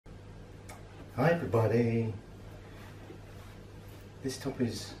Hi everybody. This top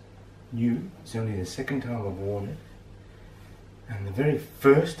is new. It's only the second time I've worn it. And the very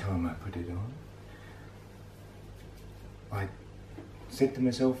first time I put it on, I said to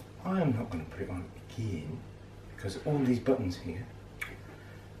myself, I am not going to put it on again because all these buttons here,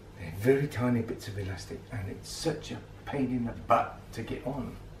 they're very tiny bits of elastic and it's such a pain in the butt to get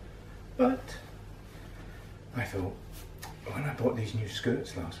on. But I thought, when I bought these new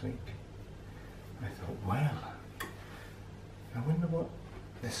skirts last week, I thought, well, I wonder what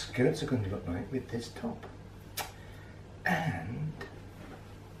the skirts are going to look like with this top. And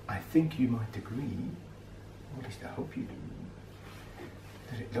I think you might agree, or at least I hope you do,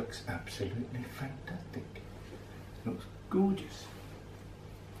 that it looks absolutely fantastic. It looks gorgeous.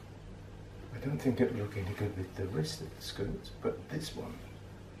 I don't think it'll look any good with the rest of the skirts, but this one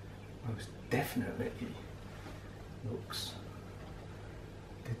most definitely looks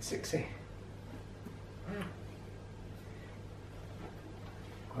dead sexy.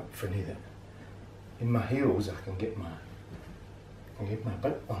 Quite funny that in my heels I can get my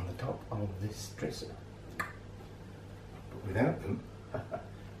butt on the top of this dresser, but without them